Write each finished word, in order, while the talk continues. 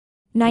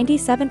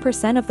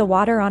97% of the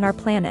water on our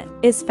planet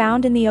is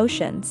found in the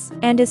oceans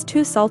and is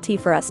too salty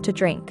for us to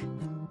drink.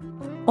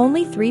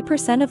 Only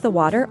 3% of the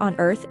water on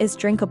Earth is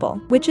drinkable,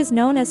 which is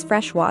known as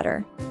fresh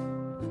water.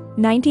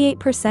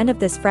 98% of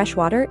this fresh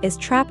water is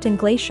trapped in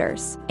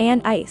glaciers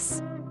and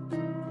ice.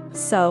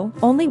 So,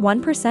 only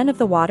 1% of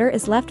the water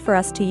is left for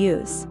us to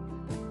use.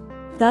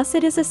 Thus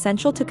it is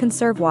essential to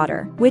conserve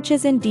water, which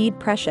is indeed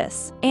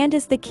precious, and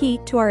is the key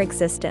to our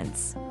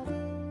existence.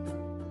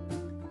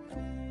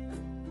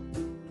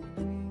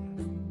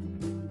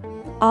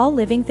 All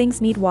living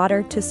things need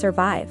water to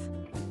survive.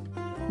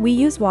 We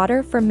use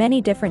water for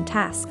many different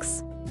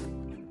tasks.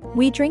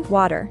 We drink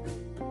water,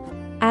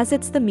 as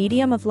it's the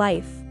medium of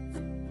life.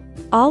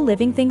 All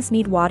living things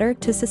need water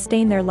to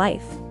sustain their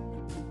life.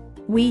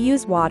 We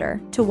use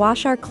water to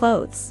wash our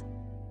clothes.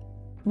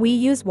 We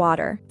use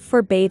water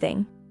for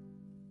bathing.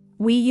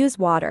 We use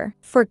water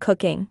for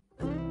cooking.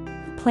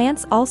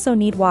 Plants also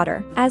need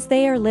water, as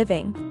they are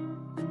living.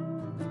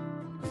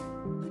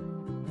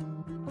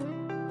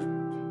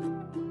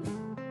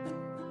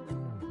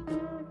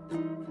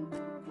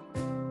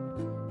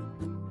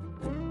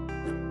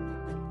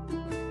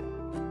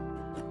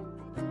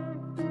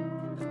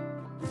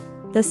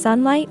 The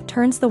sunlight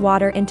turns the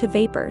water into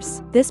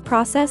vapors. This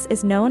process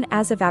is known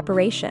as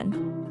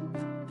evaporation.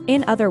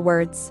 In other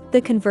words, the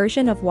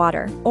conversion of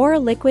water, or a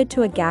liquid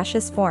to a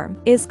gaseous form,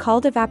 is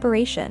called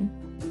evaporation.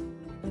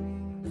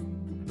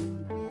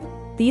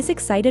 These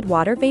excited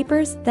water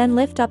vapors then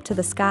lift up to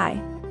the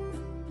sky.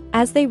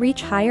 As they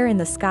reach higher in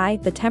the sky,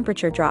 the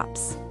temperature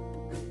drops.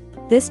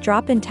 This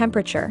drop in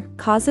temperature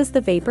causes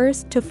the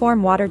vapors to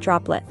form water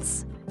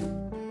droplets.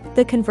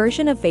 The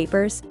conversion of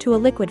vapors to a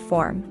liquid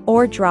form,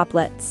 or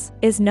droplets,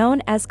 is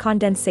known as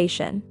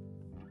condensation.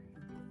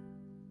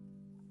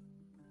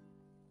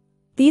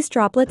 These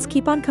droplets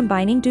keep on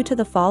combining due to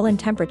the fall in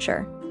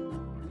temperature.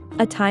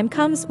 A time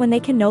comes when they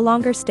can no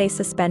longer stay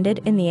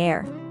suspended in the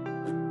air.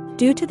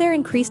 Due to their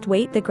increased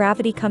weight, the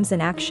gravity comes in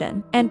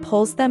action and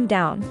pulls them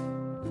down.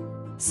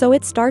 So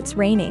it starts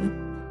raining.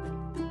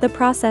 The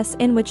process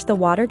in which the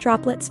water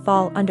droplets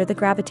fall under the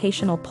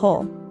gravitational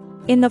pull,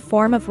 in the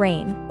form of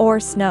rain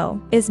or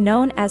snow, is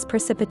known as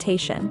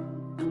precipitation.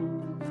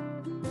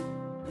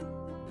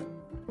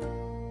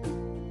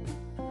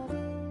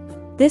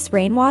 This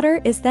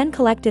rainwater is then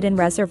collected in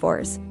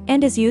reservoirs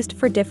and is used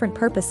for different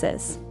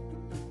purposes.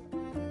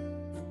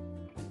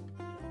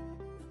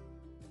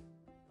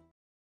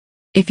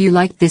 If you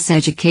liked this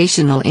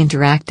educational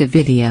interactive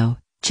video,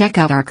 check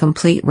out our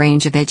complete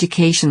range of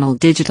educational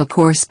digital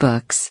course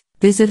books.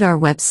 Visit our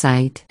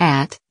website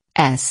at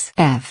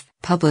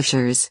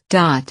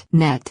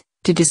sfpublishers.net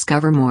to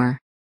discover more.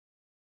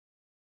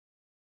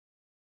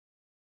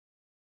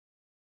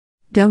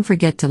 Don't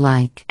forget to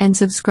like and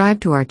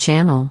subscribe to our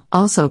channel.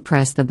 Also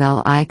press the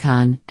bell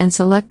icon and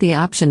select the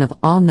option of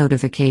all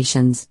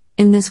notifications.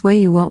 In this way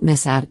you won't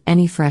miss out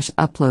any fresh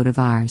upload of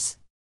ours.